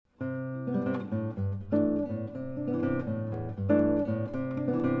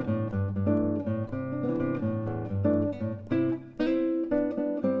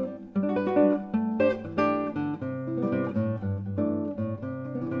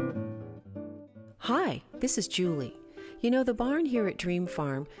Hi, this is Julie. You know, the barn here at Dream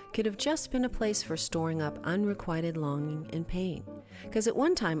Farm could have just been a place for storing up unrequited longing and pain. Because at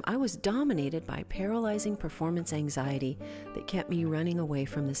one time I was dominated by paralyzing performance anxiety that kept me running away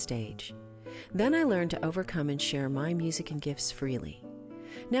from the stage. Then I learned to overcome and share my music and gifts freely.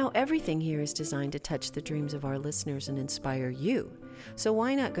 Now everything here is designed to touch the dreams of our listeners and inspire you. So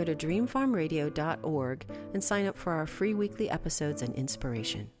why not go to dreamfarmradio.org and sign up for our free weekly episodes and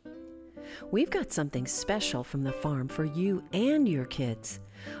inspiration. We've got something special from the farm for you and your kids.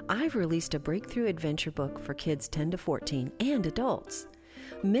 I've released a breakthrough adventure book for kids 10 to 14 and adults.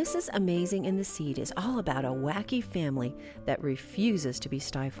 Mrs. Amazing and the Seed is all about a wacky family that refuses to be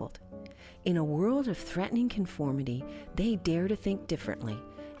stifled. In a world of threatening conformity, they dare to think differently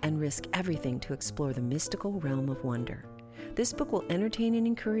and risk everything to explore the mystical realm of wonder. This book will entertain and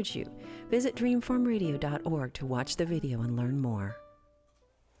encourage you. Visit dreamfarmradio.org to watch the video and learn more.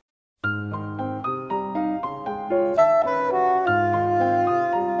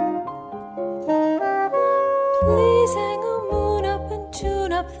 Please hang a moon up and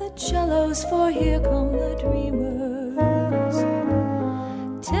tune up the cellos, for here come the dreamers.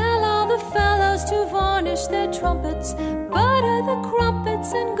 Tell all the fellows to varnish their trumpets, butter the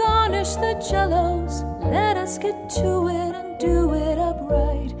crumpets and garnish the cellos. Let us get to it and do it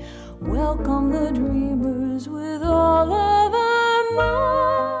upright. Welcome the dreamers with all of our might.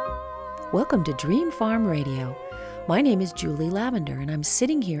 Welcome to Dream Farm Radio. My name is Julie Lavender, and I'm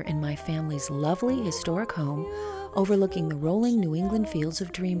sitting here in my family's lovely historic home overlooking the rolling New England fields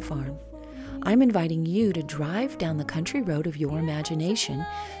of Dream Farm. I'm inviting you to drive down the country road of your imagination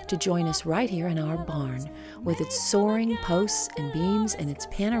to join us right here in our barn with its soaring posts and beams and its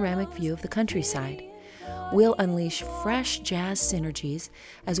panoramic view of the countryside. We'll unleash fresh jazz synergies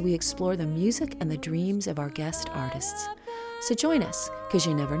as we explore the music and the dreams of our guest artists. So join us, because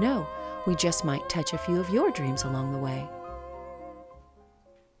you never know. We just might touch a few of your dreams along the way.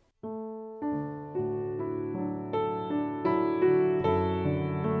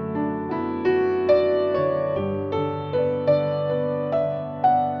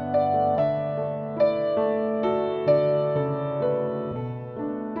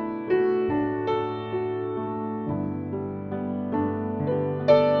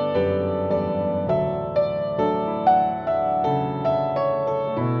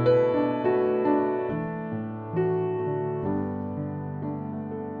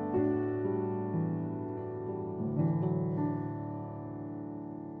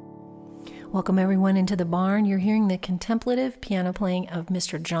 Welcome everyone into the barn. You're hearing the contemplative piano playing of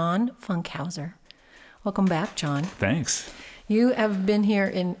Mr. John Funkhauser. Welcome back, John. Thanks. You have been here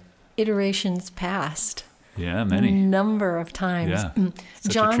in iterations past. Yeah, many. A number of times. Yeah,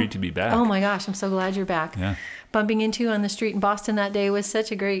 such John, a treat to be back. Oh my gosh, I'm so glad you're back. Yeah. Bumping into you on the street in Boston that day was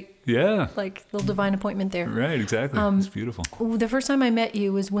such a great, little divine appointment there. Right, exactly. It's beautiful. The first time I met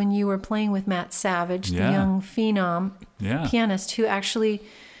you was when you were playing with Matt Savage, the young phenom pianist who actually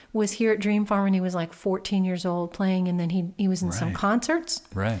was here at Dream Farm when he was like 14 years old playing, and then he was in some concerts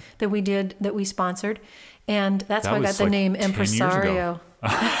that we sponsored, and that's how I got the name Impresario.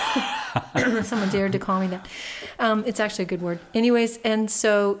 Someone dared to call me that. It's actually a good word. Anyways, and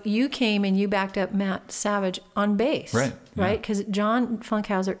so you came and you backed up Matt Savage on bass. Right? Because John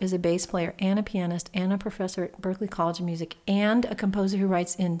Funkhauser is a bass player and a pianist and a professor at Berklee College of Music and a composer who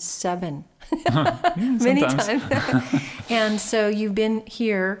writes in 7 many times. And so you've been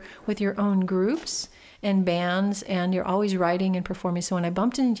here with your own groups and bands, and you're always writing and performing. So when I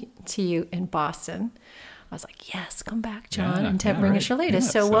bumped into you in Boston, I was like, yes, come back, John, and bring us your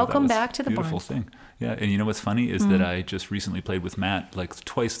latest. So welcome back to the barn. Beautiful thing. Yeah, and you know what's funny is that I just recently played with Matt like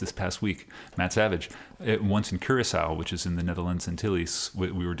twice this past week, Matt Savage. Once in Curaçao, which is in the Netherlands Antilles.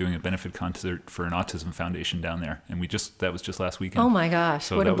 We were doing a benefit concert for an autism foundation down there, and that was just last weekend. Oh my gosh,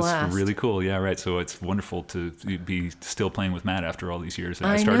 so what a blast. that was really cool. Yeah, right. So it's wonderful to be still playing with Matt after all these years. And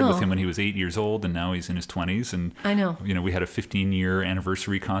I started with him when he was 8 years old, and now he's in his 20s. And I know. We had a 15-year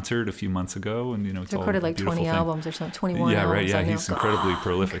anniversary concert a few months ago, and it's all recorded like 20 albums or something, 21 albums. Yeah, right. Yeah, he's incredibly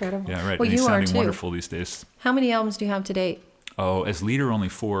prolific. Incredible. Yeah, right. Well, and he's sounding too. Wonderful these days. How many albums do you have to date? Oh, as leader, only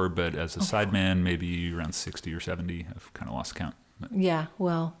 4, but as a sideman, maybe around 60 or 70. I've kind of lost count. Yeah,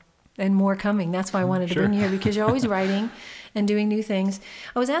 well, and more coming. That's why I wanted to bring you here, because you're always writing and doing new things.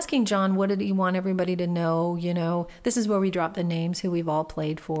 I was asking John, what did he want everybody to know? This is where we drop the names, who we've all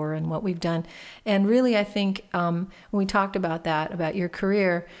played for and what we've done. And really, I think when we talked about that, about your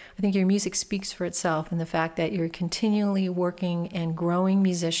career, I think your music speaks for itself, and the fact that you're continually working and growing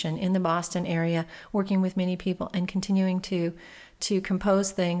musician in the Boston area, working with many people and continuing to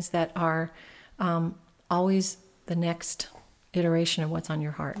compose things that are always the next iteration of what's on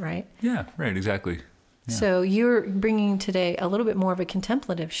your heart, right? Yeah, right, exactly. Yeah. So you're bringing today a little bit more of a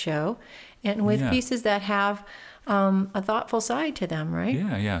contemplative show, and with pieces that have a thoughtful side to them, right?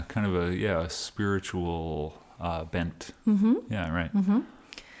 Yeah, kind of a spiritual bent. Yeah, right.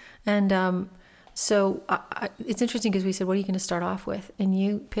 And so it's interesting because we said, what are you going to start off with? And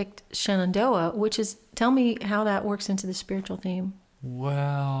you picked Shenandoah, which is, tell me how that works into the spiritual theme.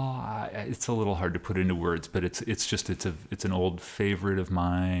 Well, it's a little hard to put into words, but it's an old favorite of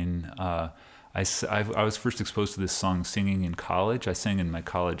mine. I was first exposed to this song singing in college. I sang in my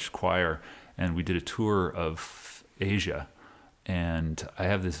college choir, and we did a tour of Asia. And I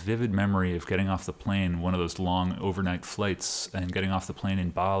have this vivid memory of getting off the plane, one of those long overnight flights, and getting off the plane in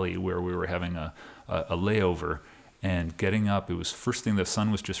Bali where we were having a layover, and getting up. It was first thing, the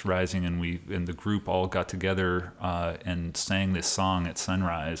sun was just rising, and the group all got together and sang this song at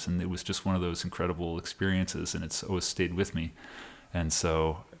sunrise, and it was just one of those incredible experiences, and it's always stayed with me. And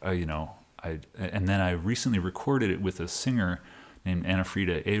so, and then I recently recorded it with a singer named Anna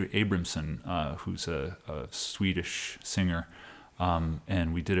Frida Abramson, who's a Swedish singer.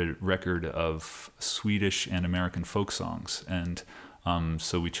 And we did a record of Swedish and American folk songs, and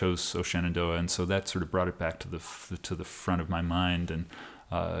so we chose O Shenandoah, and so that sort of brought it back to the front of my mind, and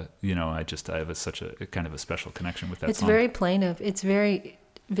I have such a kind of a special connection with that song. It's very plaintive. It's very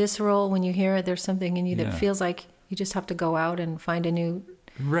visceral. When you hear it, there's something in you that feels like you just have to go out and find a new.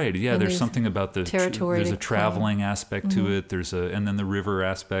 Right. Yeah. There's something about the territory. There's a traveling aspect to it. And then the river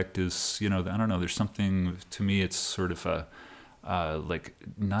aspect is, I don't know. There's something, to me, it's sort of like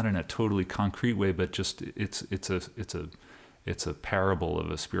not in a totally concrete way, but just it's a parable of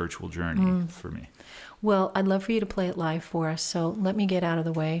a spiritual journey for me. Well, I'd love for you to play it live for us. So let me get out of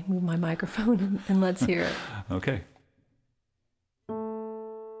the way, move my microphone, and let's hear it. Okay.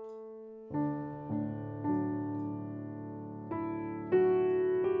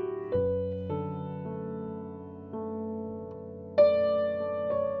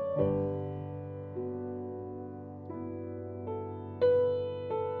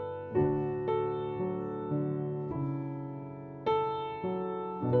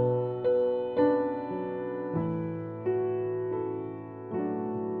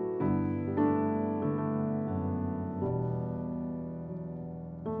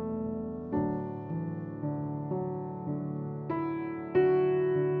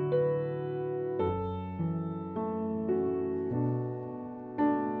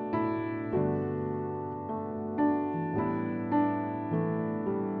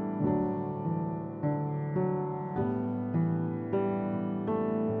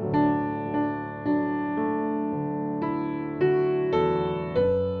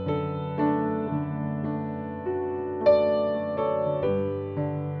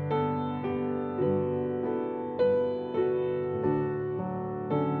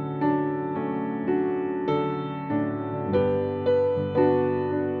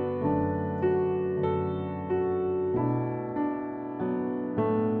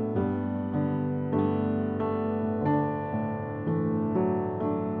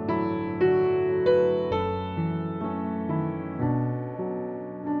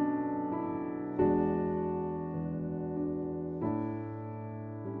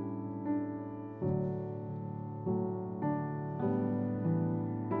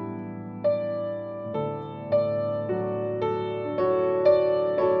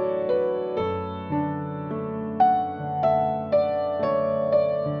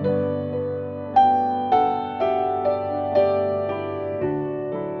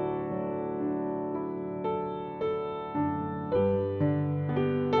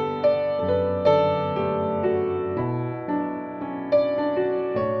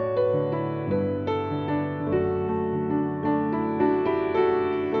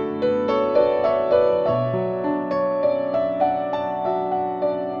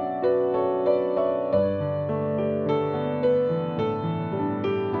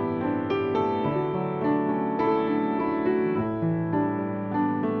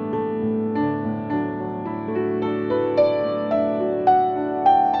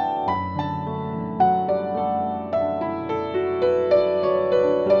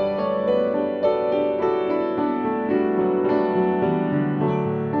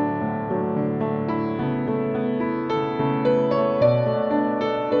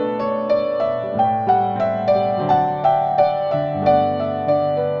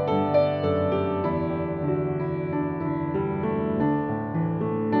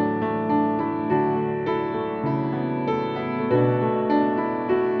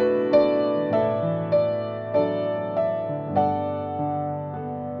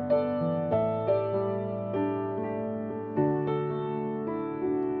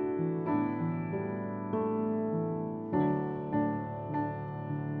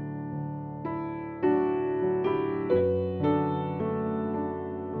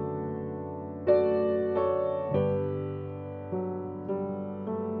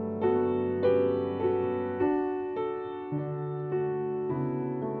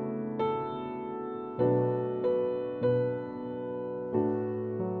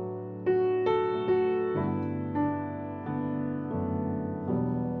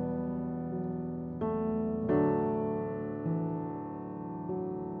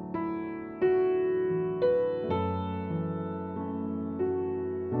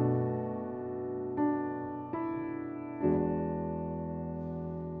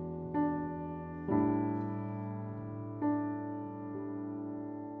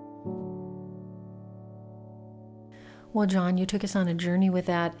 Well, John, you took us on a journey with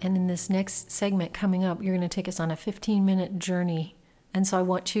that. And in this next segment coming up, you're going to take us on a 15-minute journey. And so I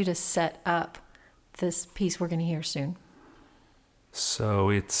want you to set up this piece we're going to hear soon. So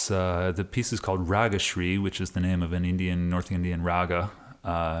it's the piece is called Ragashri, which is the name of an North Indian raga.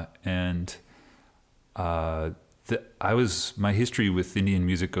 My history with Indian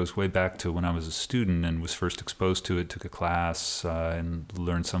music goes way back to when I was a student and was first exposed to it, took a class and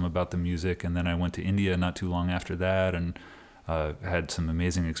learned some about the music. And then I went to India not too long after that and had some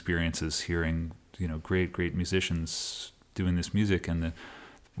amazing experiences hearing, great musicians doing this music. And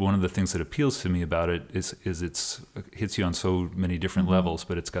one of the things that appeals to me about it is it hits you on so many different levels,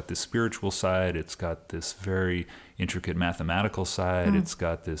 but it's got this spiritual side, it's got this very intricate mathematical side, it's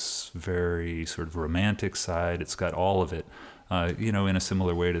got this very sort of romantic side, it's got all of it, in a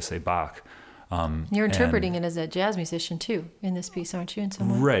similar way to, say, Bach. You're interpreting it as a jazz musician too in this piece, aren't you, in some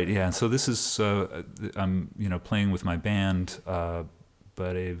way? Right, yeah. And so this is, I'm playing with my band,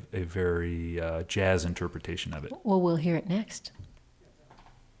 but a very jazz interpretation of it. Well, we'll hear it next.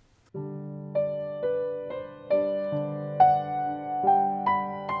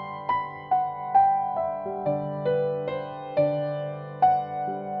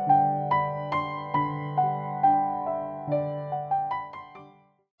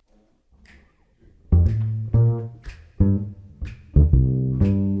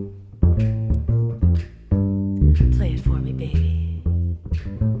 Play it for me, baby.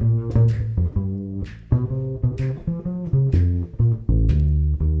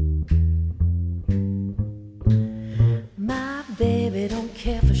 My baby don't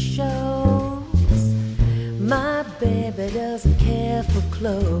care for shows. My baby doesn't care for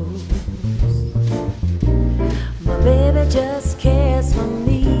clothes. My baby just cares for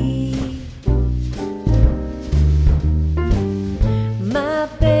me. My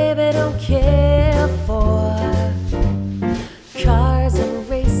baby don't care for cars and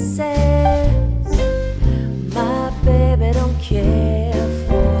races. My baby don't care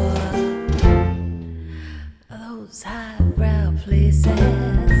for those highbrow places.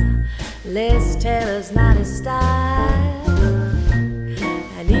 Liz Taylor's not his style,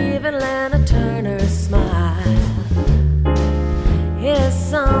 and even Lana Turner's smile is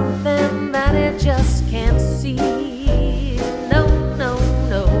something that he just can't see. No, no,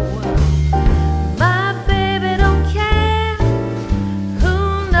 no. My baby don't care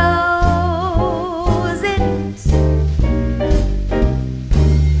who knows it.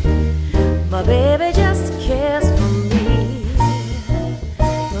 My baby just cares for me.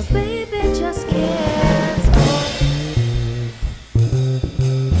 My baby just cares for me.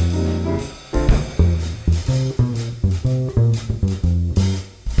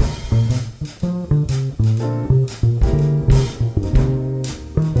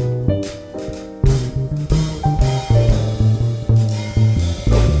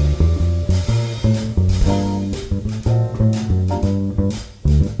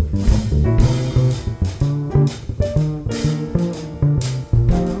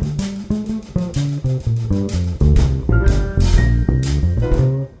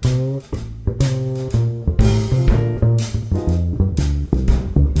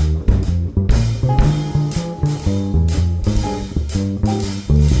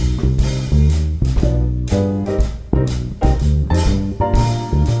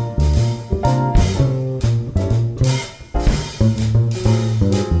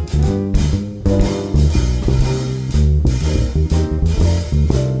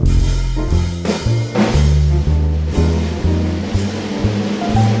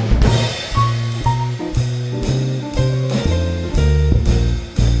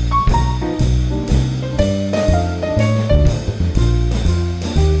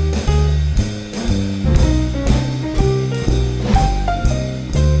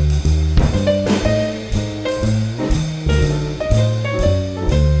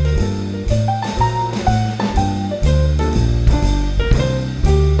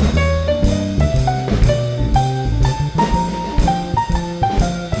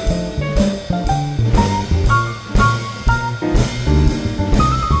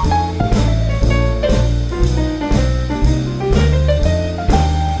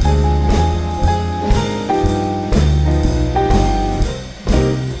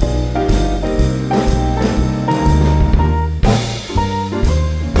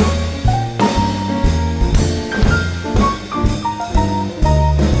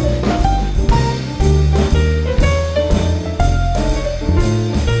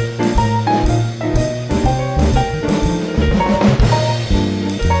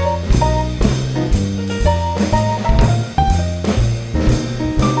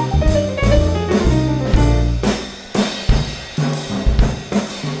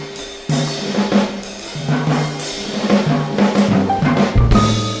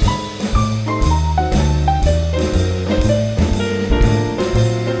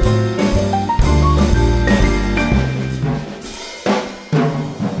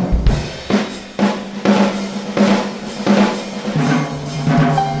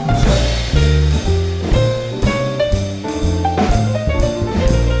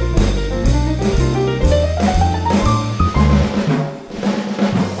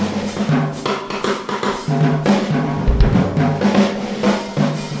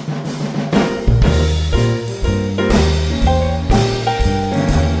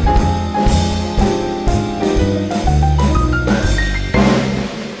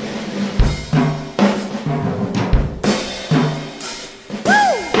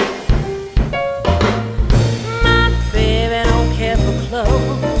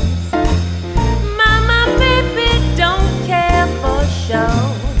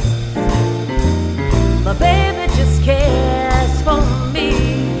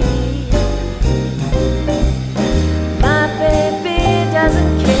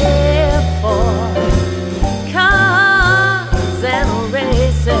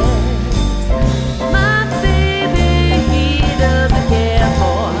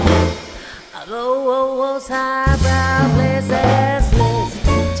 those highbrow places,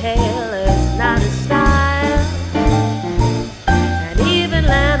 Liz Taylor's not his style, and even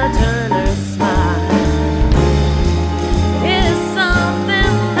Lana Turner's smile is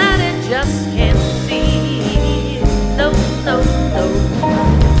something that it just can't be. No, no, no.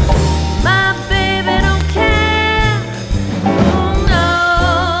 My baby don't care who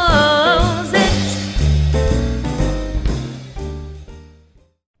knows it.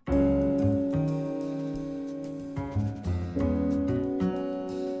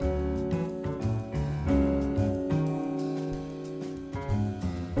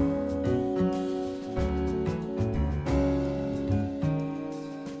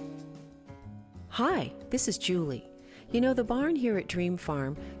 Hi, this is Julie. You know, the barn here at Dream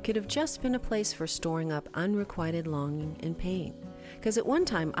Farm could have just been a place for storing up unrequited longing and pain. Because at one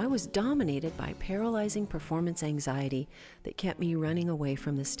time I was dominated by paralyzing performance anxiety that kept me running away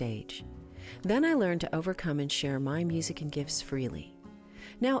from the stage. Then I learned to overcome and share my music and gifts freely.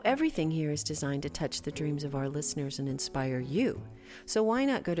 Now everything here is designed to touch the dreams of our listeners and inspire you. So why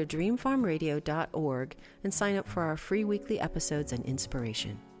not go to dreamfarmradio.org and sign up for our free weekly episodes and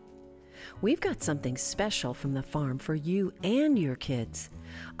inspiration. We've got something special from the farm for you and your kids.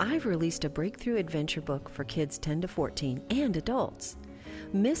 I've released a breakthrough adventure book for kids 10 to 14 and adults.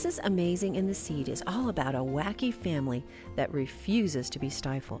 Mrs. Amazing and the Seed is all about a wacky family that refuses to be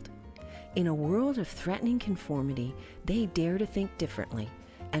stifled. In a world of threatening conformity, they dare to think differently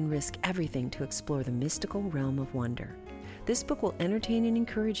and risk everything to explore the mystical realm of wonder. This book will entertain and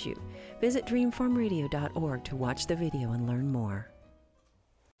encourage you. Visit dreamfarmradio.org to watch the video and learn more.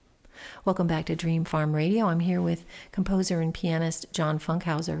 Welcome back to Dream Farm Radio. I'm here with composer and pianist John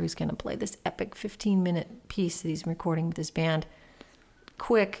Funkhauser, who's going to play this epic 15-minute piece that he's recording with his band.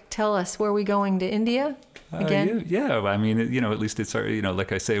 Quick, tell us, where are we going, to India again? Yeah. I mean, at least it's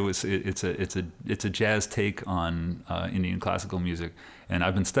like I say, it's a jazz take on Indian classical music, and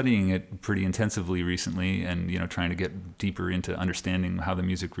I've been studying it pretty intensively recently, and trying to get deeper into understanding how the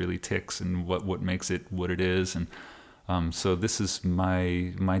music really ticks and what makes it what it is, and so this is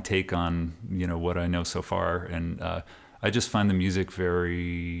my take on what I know so far, and I just find the music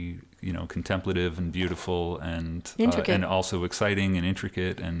very contemplative and beautiful and and also exciting and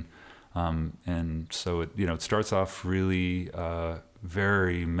intricate, and so it starts off really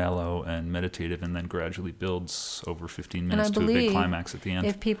very mellow and meditative, and then gradually builds over 15 minutes to a big climax at the end.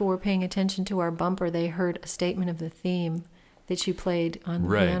 If people were paying attention to our bumper, they heard a statement of the theme that you played on the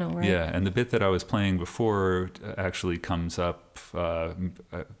piano, right? Yeah, and the bit that I was playing before actually comes up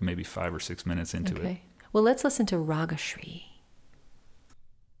maybe 5 or 6 minutes into it. Well, let's listen to Ragashri.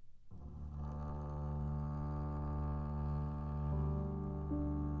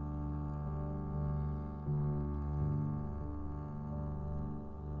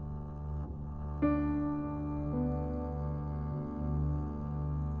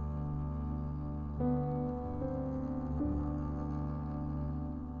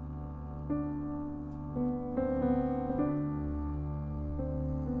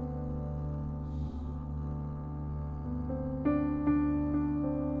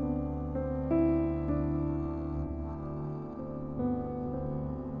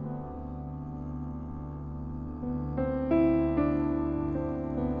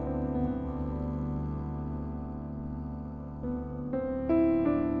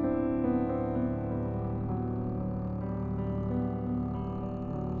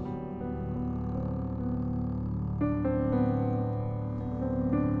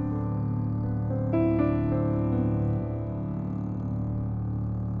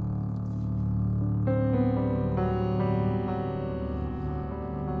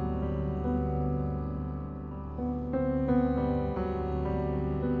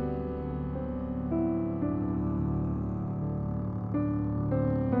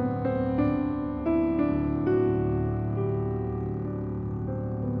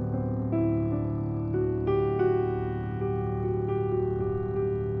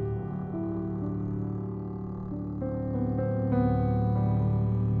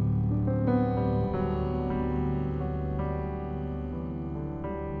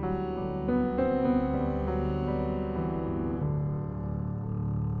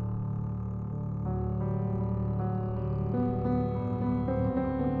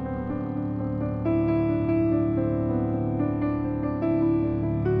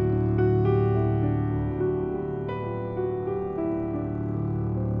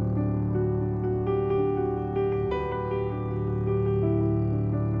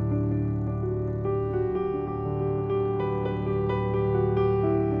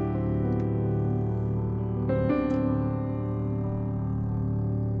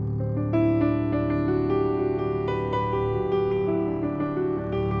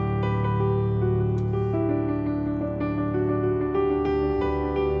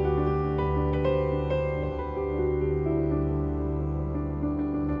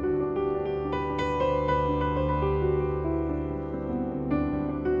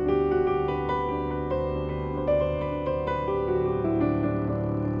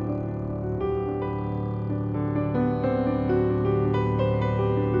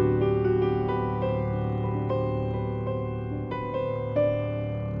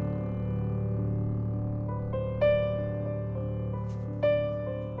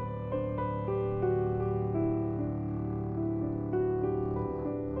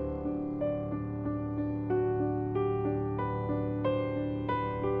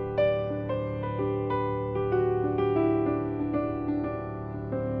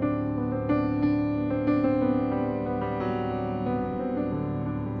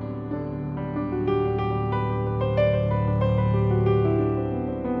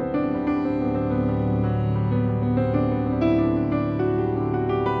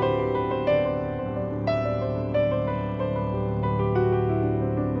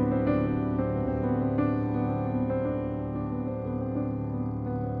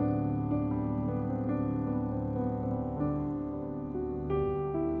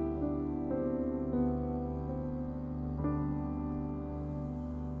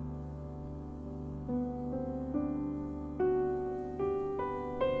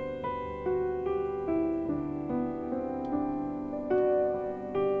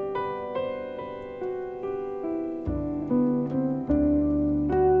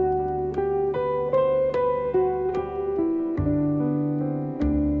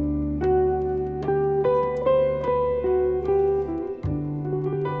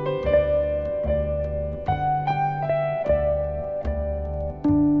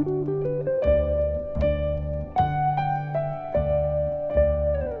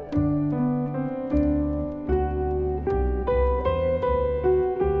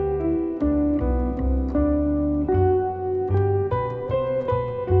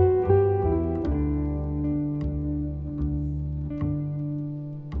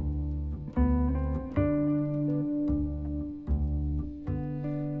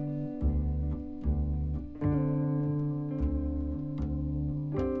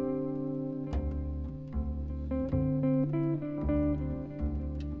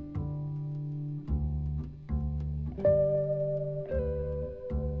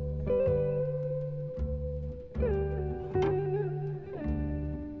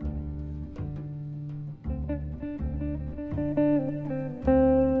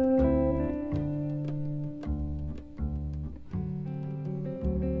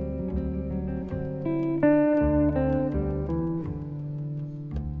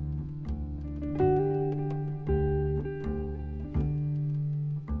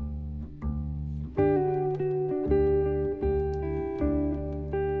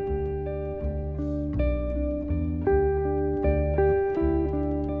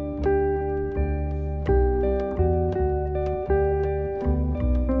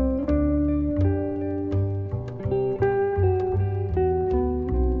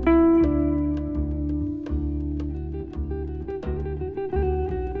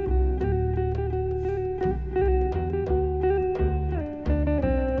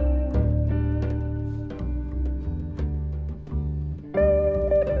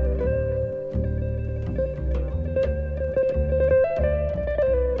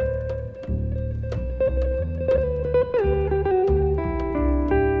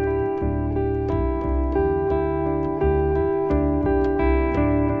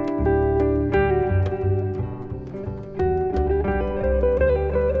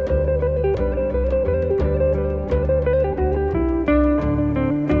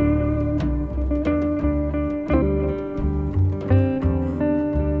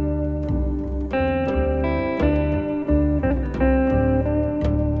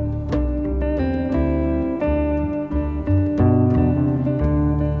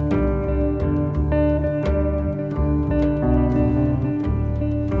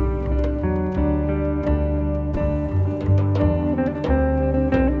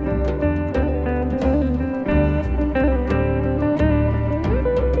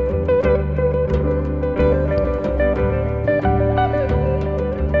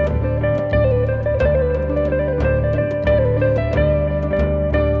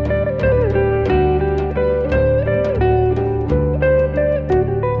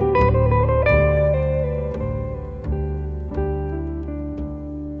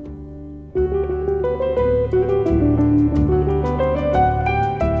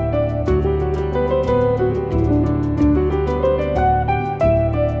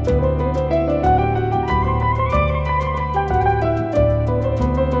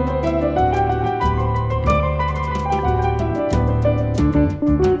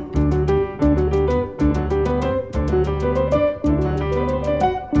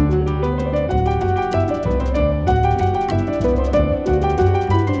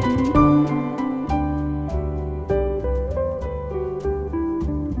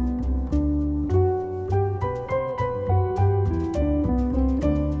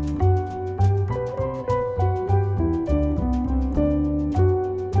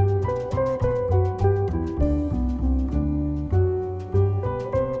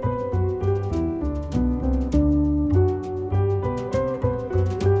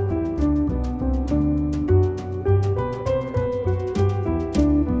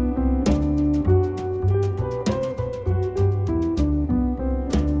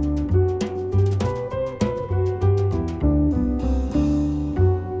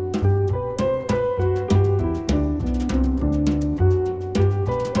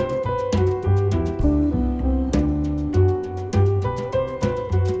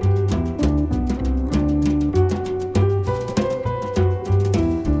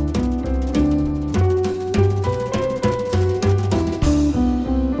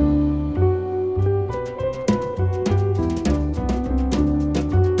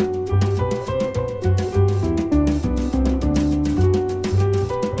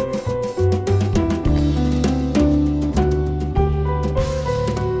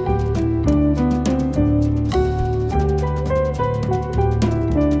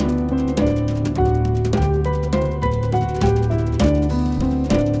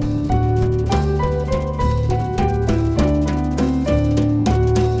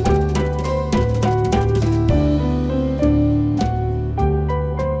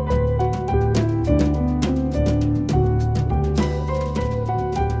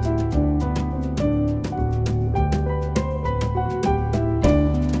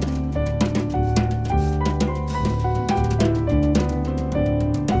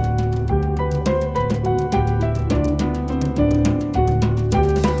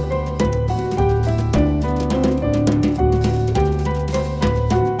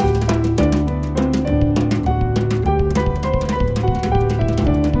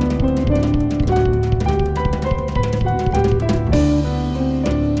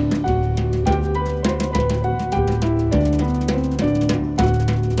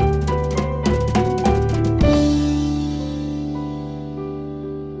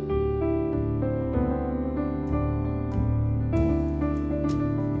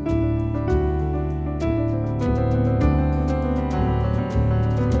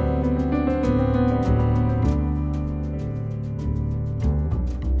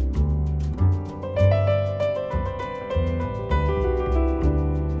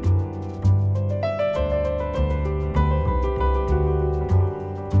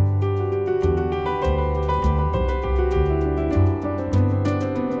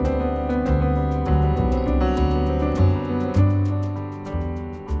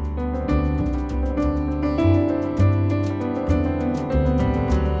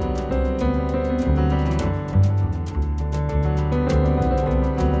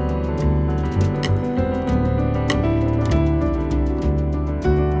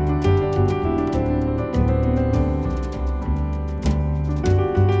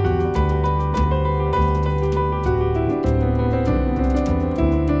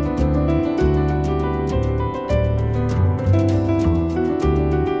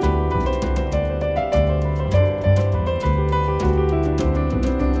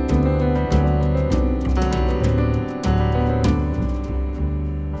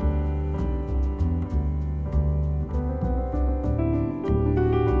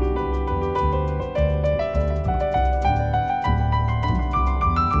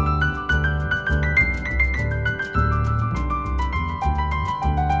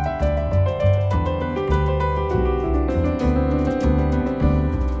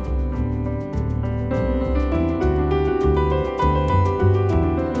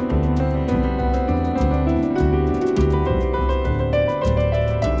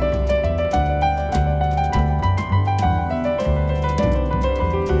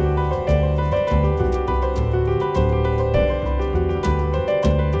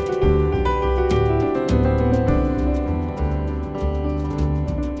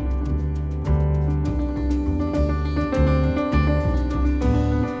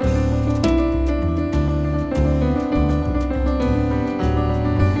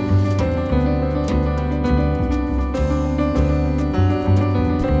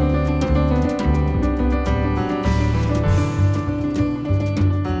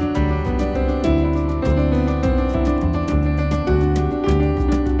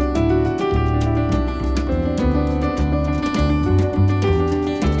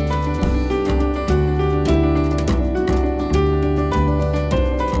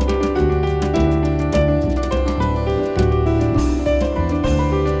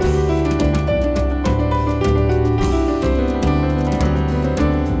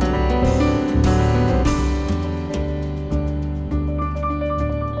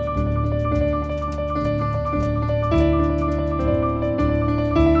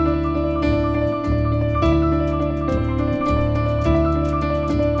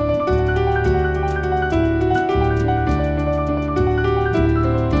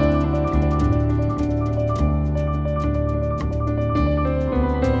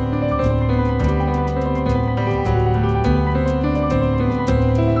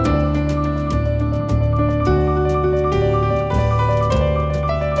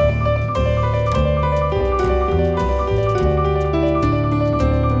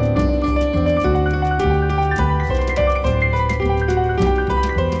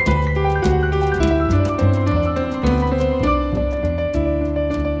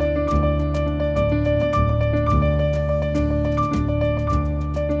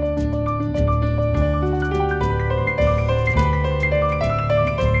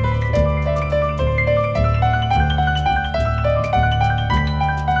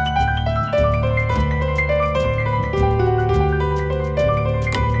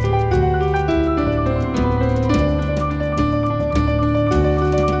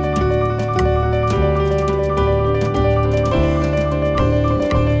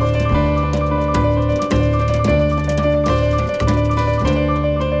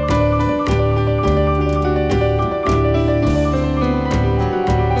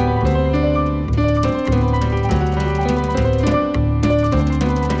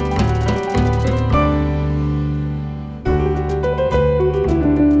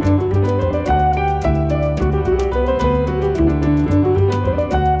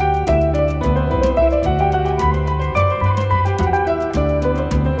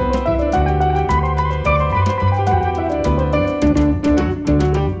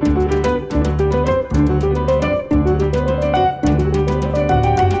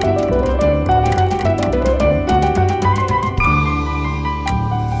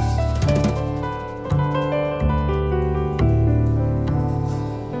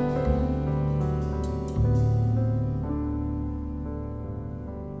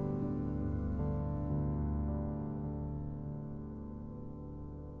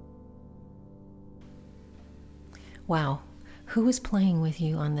 Wow. Who is playing with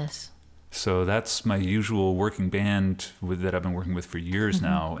you on this? So that's my usual working band that I've been working with for years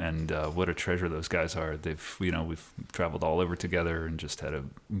now, and what a treasure those guys are. We've traveled all over together and just had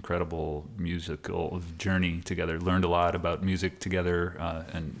an incredible musical journey together. Learned a lot about music together,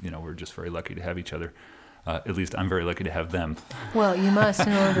 and we're just very lucky to have each other. At least I'm very lucky to have them. Well, you must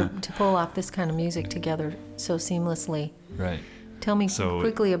in order to pull off this kind of music together so seamlessly. Right. Tell me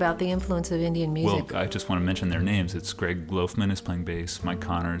quickly about the influence of Indian music. Well, I just want to mention their names. It's Greg Loafman is playing bass, Mike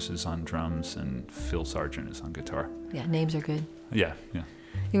Connors is on drums, and Phil Sargent is on guitar. Yeah, names are good. Yeah.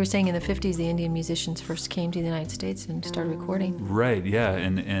 You were saying in the 50s the Indian musicians first came to the United States and started recording. Right, yeah,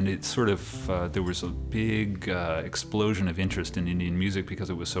 and it sort of, there was a big explosion of interest in Indian music because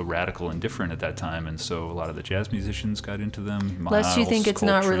it was so radical and different at that time, and so a lot of the jazz musicians got into them. Lest you think it's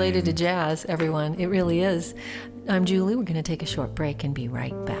not related to jazz, everyone. It really is. I'm Julie. We're going to take a short break and be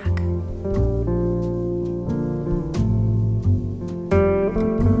right back.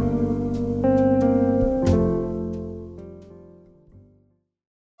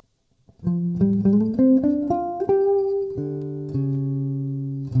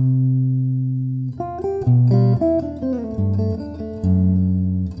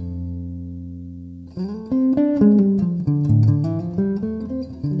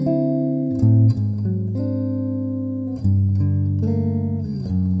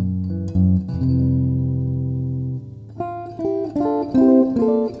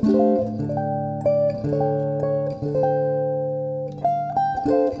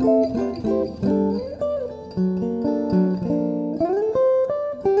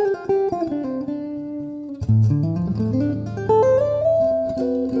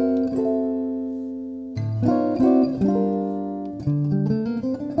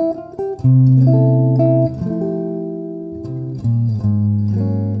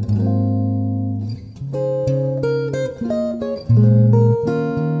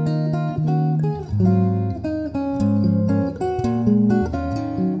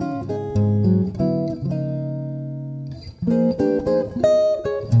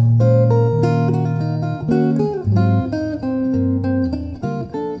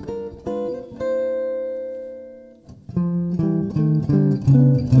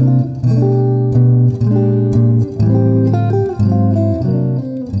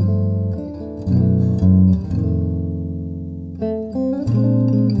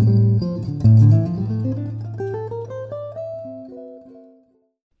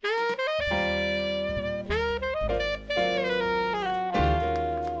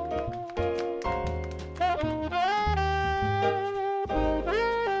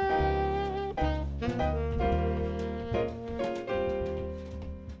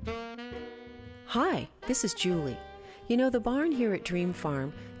 Hi, this is Julie. You know, the barn here at Dream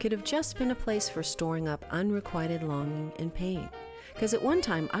Farm could have just been a place for storing up unrequited longing and pain. Because at one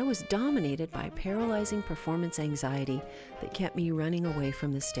time I was dominated by paralyzing performance anxiety that kept me running away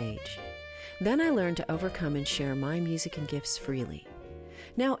from the stage. Then I learned to overcome and share my music and gifts freely.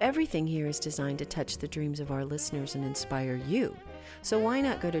 Now everything here is designed to touch the dreams of our listeners and inspire you. So why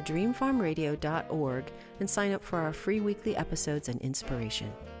not go to dreamfarmradio.org and sign up for our free weekly episodes and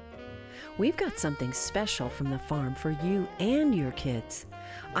inspiration. We've got something special from the farm for you and your kids.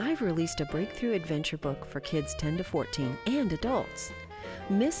 I've released a breakthrough adventure book for kids 10 to 14 and adults.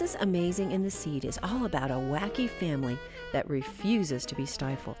 Mrs. Amazing in the Seed is all about a wacky family that refuses to be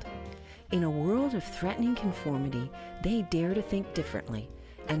stifled. In a world of threatening conformity, they dare to think differently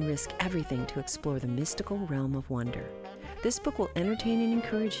and risk everything to explore the mystical realm of wonder. This book will entertain and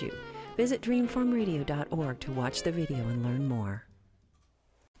encourage you. Visit dreamfarmradio.org to watch the video and learn more.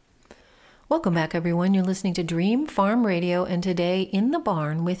 Welcome back, everyone. You're listening to Dream Farm Radio, and today in the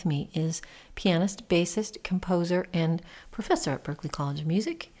barn with me is pianist, bassist, composer, and professor at Berklee College of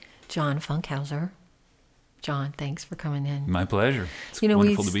Music, John Funkhauser. John, thanks for coming in. My pleasure. It's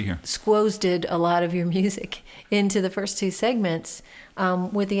wonderful to be here. We squozded a lot of your music into the first two segments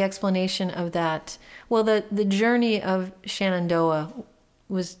with the explanation of that. Well, the journey of Shenandoah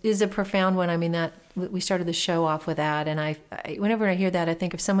is a profound one. I mean, that we started the show off with that, and I whenever I hear that, I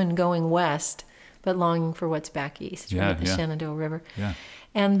think of someone going west but longing for what's back east, right? The Shenandoah River. Yeah.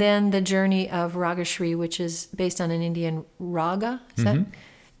 And then the journey of Ragashri, which is based on an Indian raga. Is that?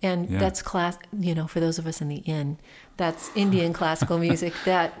 And that's for those of us in the inn, that's Indian classical music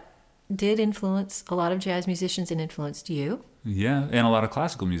that did influence a lot of jazz musicians and influenced you. Yeah, and a lot of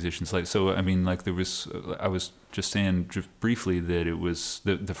classical musicians. I was just saying briefly that it was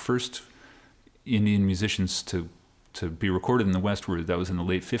the first Indian musicians to to be recorded in the West, where that was in the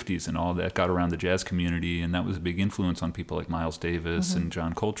late 50s, and all that got around the jazz community, and that was a big influence on people like Miles Davis and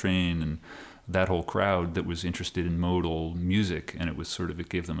John Coltrane and that whole crowd that was interested in modal music. And it was sort of, it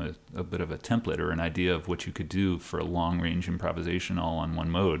gave them a bit of a template or an idea of what you could do for a long range improvisation all on one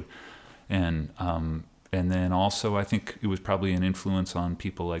mode. And then also I think it was probably an influence on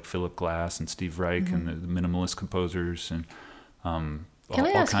people like Philip Glass and Steve Reich and the minimalist composers, and Can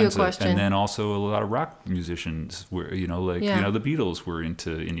I ask you a question? And then also a lot of rock musicians were, the Beatles were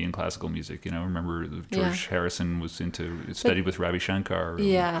into Indian classical music. Remember George Harrison was studied with Ravi Shankar.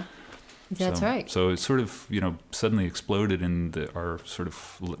 Yeah, that's right. So it sort of, suddenly exploded in our sort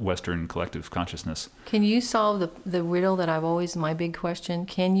of Western collective consciousness. Can you solve the riddle that I've always, my big question?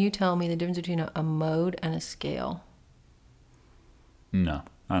 Can you tell me the difference between a mode and a scale? No,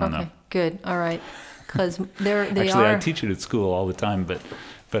 I don't know. Okay, good. All right. Because Actually, I teach it at school all the time, but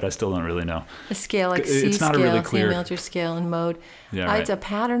I still don't really know. A scale, like C it's not scale, really clear. C major scale, and mode. Yeah, right. It's a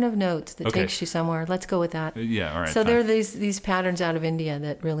pattern of notes that takes you somewhere. Let's go with that. Yeah, all right. So there are these patterns out of India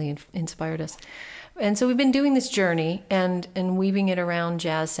that really inspired us. And so we've been doing this journey and weaving it around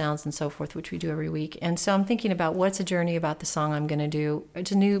jazz sounds and so forth, which we do every week. And so I'm thinking about what's a journey about the song I'm going to do.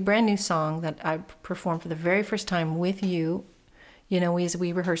 It's a brand new song that I performed for the very first time with you.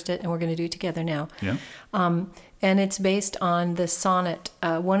 We rehearsed it, and we're going to do it together now. Yeah. And it's based on the sonnet,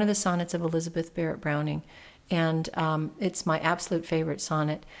 one of the sonnets of Elizabeth Barrett Browning. And it's my absolute favorite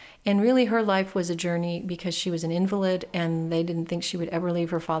sonnet. And really, her life was a journey because she was an invalid, and they didn't think she would ever leave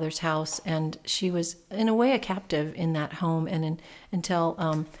her father's house. And she was, in a way, a captive in that home. And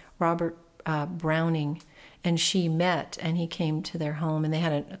until Robert Browning and she met, and he came to their home, and they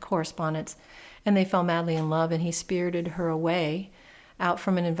had a correspondence, and they fell madly in love, and he spirited her away out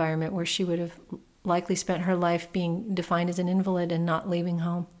from an environment where she would have likely spent her life being defined as an invalid and not leaving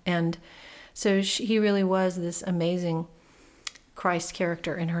home. And so he really was this amazing Christ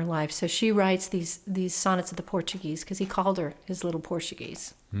character in her life. So she writes these sonnets of the Portuguese, because he called her his little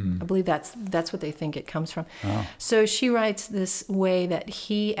Portuguese. I believe that's what they think it comes from. Oh. So she writes this way that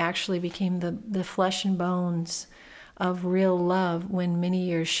he actually became the flesh and bones of real love, when many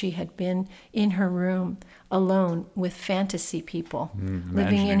years she had been in her room alone with fantasy people,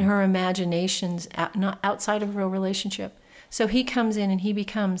 living in her imaginations, not outside of a real relationship. So he comes in and he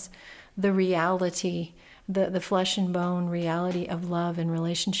becomes the reality, the flesh and bone reality of love and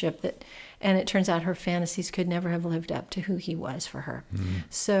relationship, and it turns out her fantasies could never have lived up to who he was for her.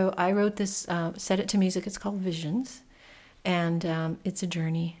 So I wrote this, set it to music. It's called Visions, and it's a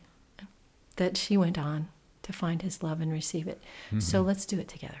journey that she went on to find his love and receive it. So let's do it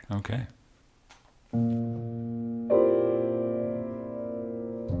together. Okay.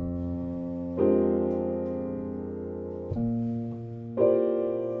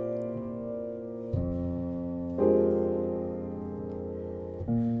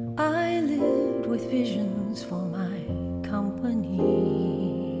 I lived with visions for my company,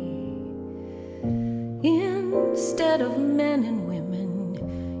 instead of men and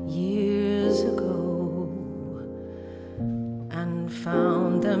women years ago, and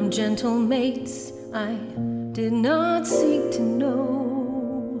found them gentle mates I did not seek to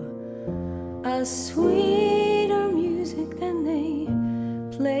know, a sweeter music than they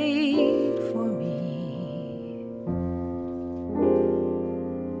played for me.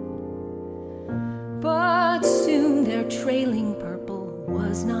 But soon their trailing purple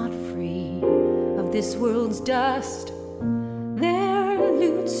was not free of this world's dust. Their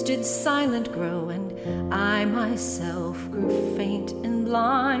lutes did silent grow, and I myself grew faint and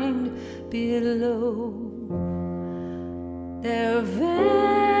blind below their vanishing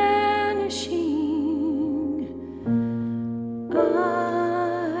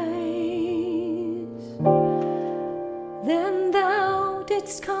eyes. Then thou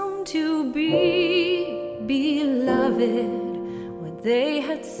didst come to be, beloved, what they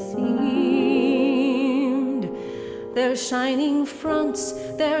had seemed. Their shining fronts,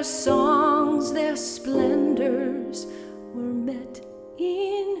 their songs, their splendors were met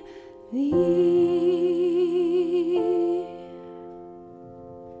in thee.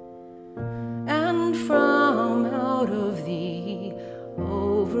 And from out of thee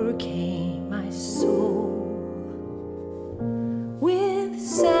overcame my soul with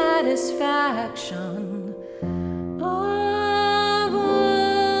satisfaction of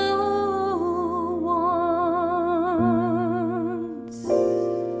all wants.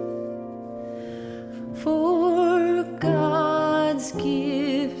 For God's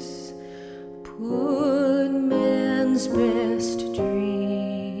gifts put men's best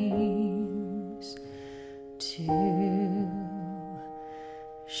dreams to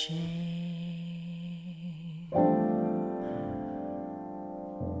shame.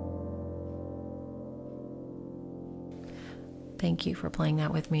 thank you for playing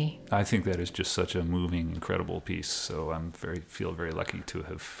that with me. I think that is just such a moving, incredible piece. So feel very lucky to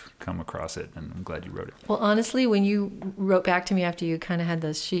have come across it, and I'm glad you wrote it. Well, honestly, when you wrote back to me after you kind of had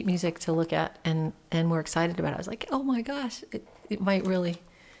the sheet music to look at and were excited about it, I was like, oh my gosh, it might really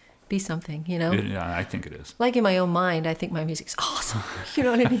be something, you know? Yeah, I think it is. Like in my own mind, I think my music's awesome. You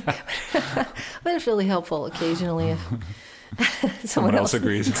know what I mean? But it's really helpful occasionally if someone else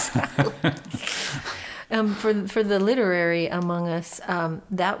agrees. Exactly. For the literary among us,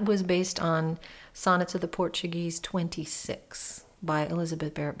 that was based on Sonnets of the Portuguese 26 by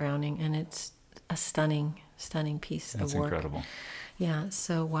Elizabeth Barrett Browning, and it's a stunning piece That's of work. incredible. Yeah,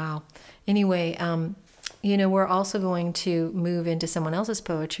 so wow. Anyway, we're also going to move into someone else's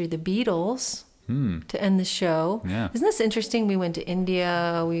poetry, the Beatles, to end the show. Yeah. Isn't this interesting? We went to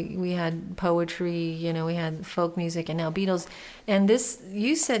India, we had poetry, we had folk music, and now Beatles. And this,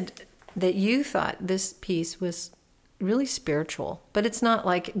 you said that you thought this piece was really spiritual, but it's not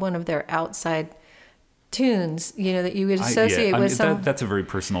like one of their outside tunes, that you would associate with some... That's a very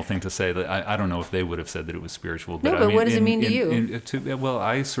personal thing to say. That I don't know if they would have said that it was spiritual. But what does it mean to you? Well,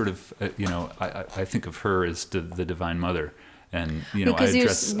 I sort of, I think of her as the Divine Mother. And, Because I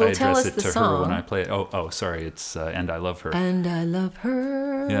address it to song. her when I play it. Oh, sorry. It's And I Love Her. And I Love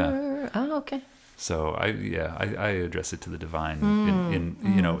Her. Yeah. Oh, okay. So I address it to the divine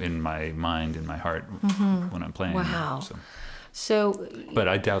in my mind, in my heart when I'm playing. Wow. So, but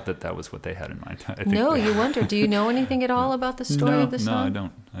I doubt that was what they had in mind. I think you wonder. Do you know anything at all about the story of the song? No,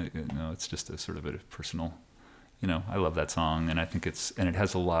 I don't. No, it's just a sort of a personal. I love that song, and I think it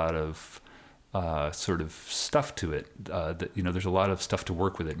has a lot of sort of stuff to it. There's a lot of stuff to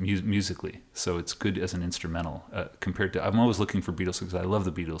work with it musically, so it's good as an instrumental compared to. I'm always looking for Beatles because I love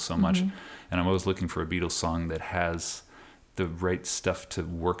the Beatles so much, and I'm always looking for a Beatles song that has the right stuff to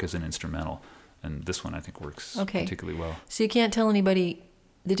work as an instrumental. And this one, I think, works particularly well. So you can't tell anybody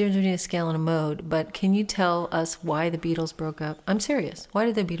the difference between a scale and a mode, but can you tell us why the Beatles broke up? I'm serious. Why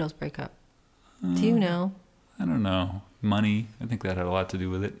did the Beatles break up? Do you know? I don't know. Money. I think that had a lot to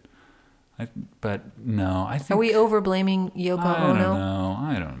do with it. But no, I think... Are we over-blaming Yoko Ono?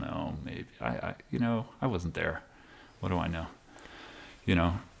 I don't know. Maybe. I wasn't there. What do I know?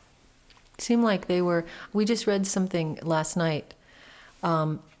 It seemed like they were... We just read something last night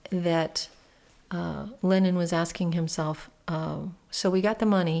that... Lennon was asking himself, so we got the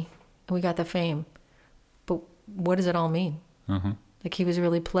money and we got the fame, but what does it all mean? Like he was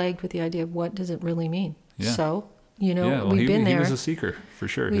really plagued with the idea of what does it really mean? Yeah. So, we've been there. He was a seeker, for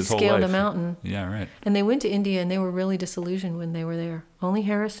sure, his whole life. We scaled a mountain. Yeah, right. And they went to India and they were really disillusioned when they were there. Only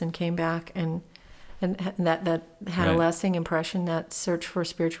Harrison came back and that had a lasting impression, that search for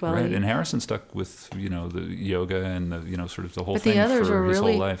spirituality. Right, and Harrison stuck with, the yoga and the, sort of the whole but thing the others for were his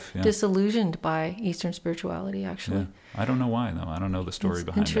really whole life. Yeah. disillusioned by Eastern spirituality, actually. Yeah. I don't know why, though. I don't know the story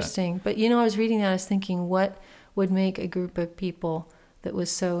behind interesting. But, I was reading that, I was thinking, what would make a group of people that was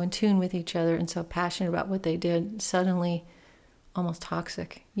so in tune with each other and so passionate about what they did suddenly almost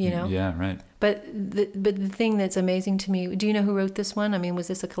toxic, Yeah, right. But the thing that's amazing to me, do you know who wrote this one? I mean, was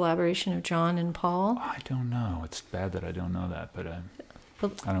this a collaboration of John and Paul? I don't know. It's bad that I don't know that, but I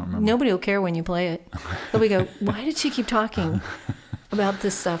don't remember. Nobody will care when you play it. But we go, why did she keep talking about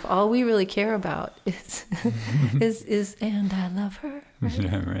this stuff? All we really care about is and I love her. Right?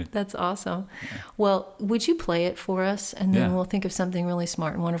 Yeah, right. That's awesome. Yeah. Well, would you play it for us? And then we'll think of something really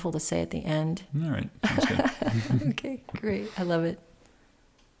smart and wonderful to say at the end. All right. Sounds good. Okay, great. I love it.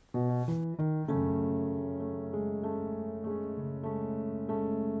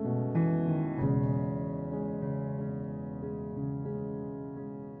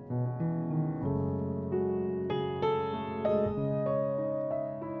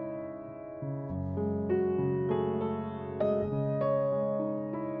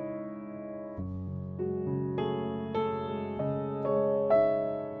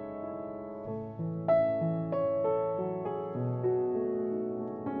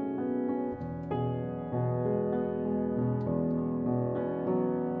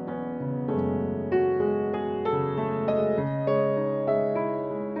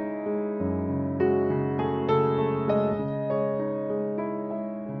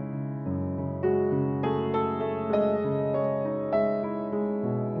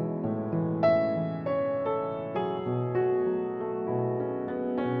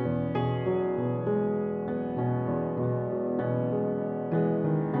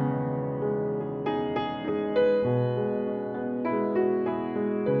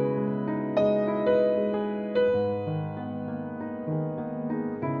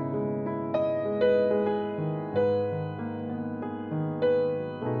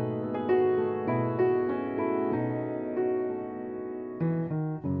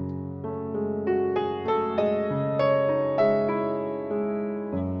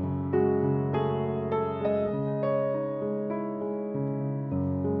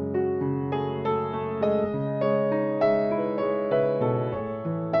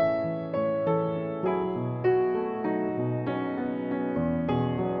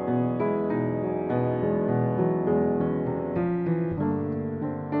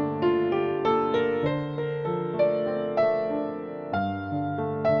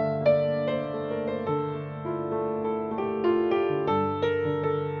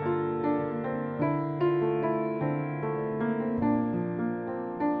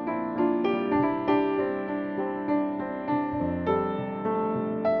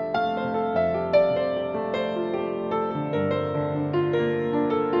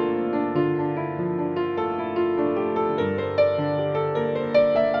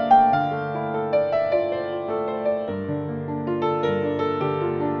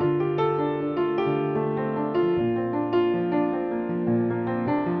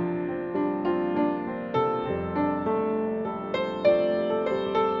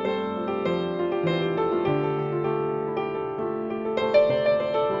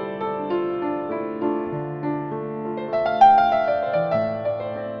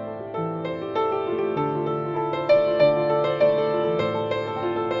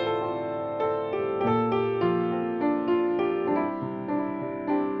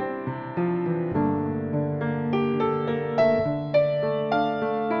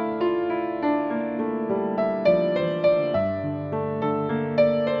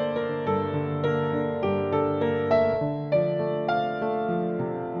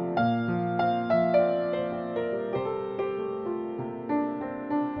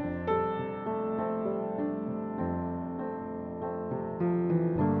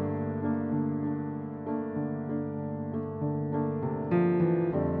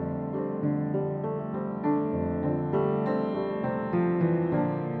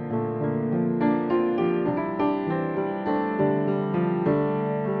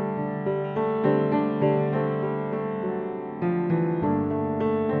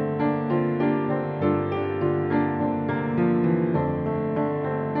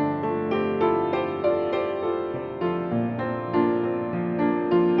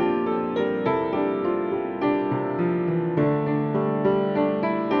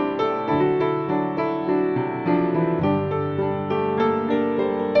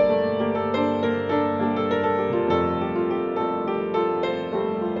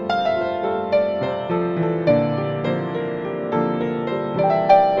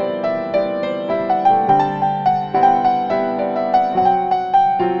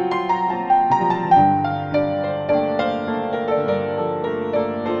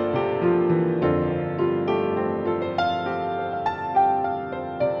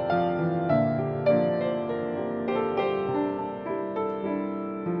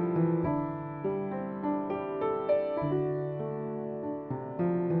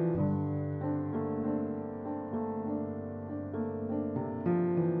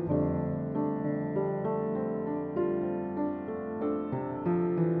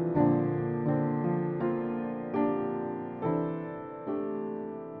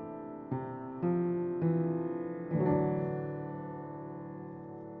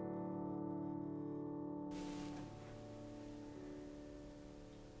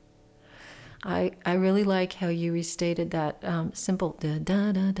 I really like how you restated that simple da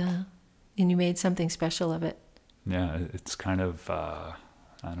da da da, and you made something special of it. Yeah, it's kind of, I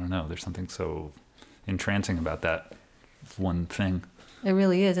don't know, there's something so entrancing about that one thing. It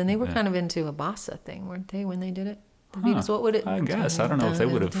really is. And they were kind of into a bossa thing, weren't they, when they did it? The Beatles, what would it? I guess. I don't know if they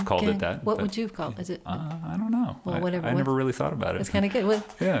would have called it that. What would you have called it? Is it? I don't know. Well, whatever. I never really thought about it. It's kind of good.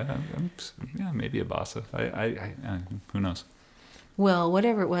 Yeah, maybe a bossa. Who knows? Well,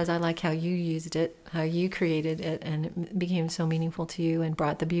 whatever it was, I like how you used it, how you created it, and it became so meaningful to you and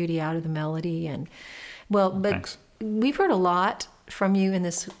brought the beauty out of the melody. And but thanks. We've heard a lot from you in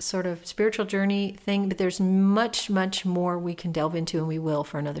this sort of spiritual journey thing, but there's much, much more we can delve into, and we will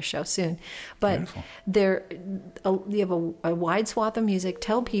for another show soon. But you have a wide swath of music.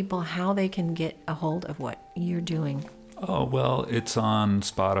 Tell people how they can get a hold of what you're doing. Oh, well, it's on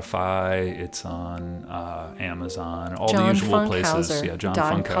Spotify, it's on Amazon, all John the usual Funkhauser. places. Yeah, John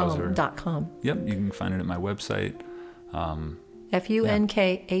Funkhauser. .com. Yep, you can find it at my website.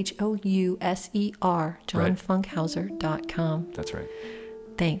 FUNKHOUSER, johnfunkhauser.com. That's right.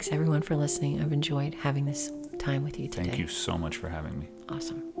 Thanks, everyone, for listening. I've enjoyed having this time with you today. Thank you so much for having me.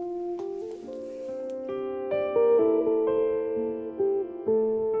 Awesome.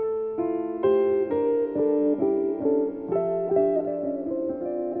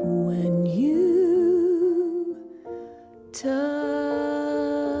 When you touch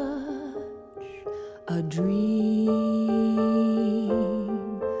a dream,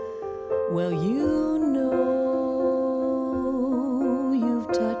 well, you know you've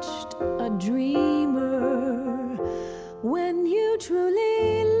touched a dreamer. When you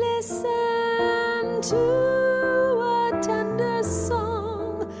truly listen to a tender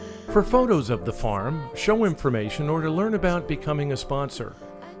song. For photos of the farm, show information, or to learn about becoming a sponsor,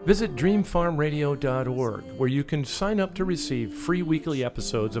 visit dreamfarmradio.org, where you can sign up to receive free weekly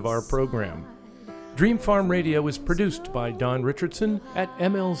episodes of our program. Dream Farm Radio is produced by Don Richardson at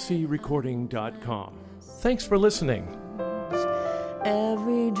mlcrecording.com. Thanks for listening.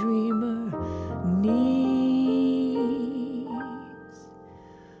 Every dreamer needs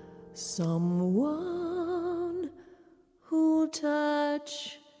someone who'll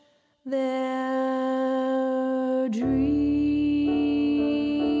touch their dreams.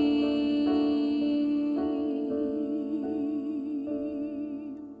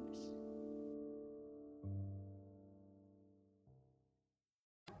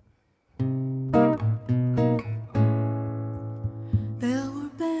 There were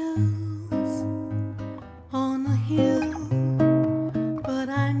bells on the hill, but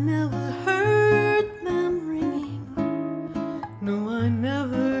I never heard them ringing. No, I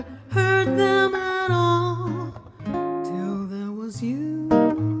never heard them at all till there was you.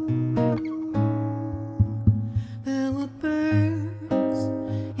 There were birds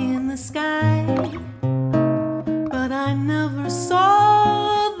in the sky, but I never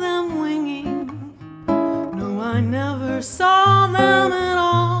saw them winging. No, I never saw them at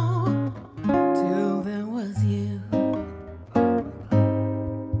all till there was you.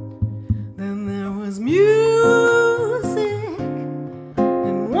 Then there was music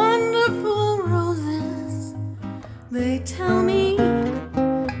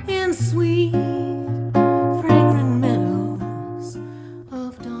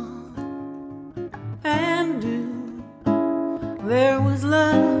was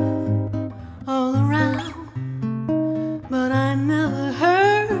love all around, but I never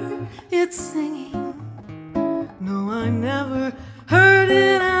heard it singing. No, I never heard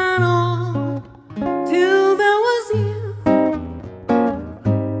it at all till there was you.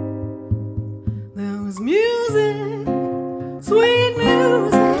 There was music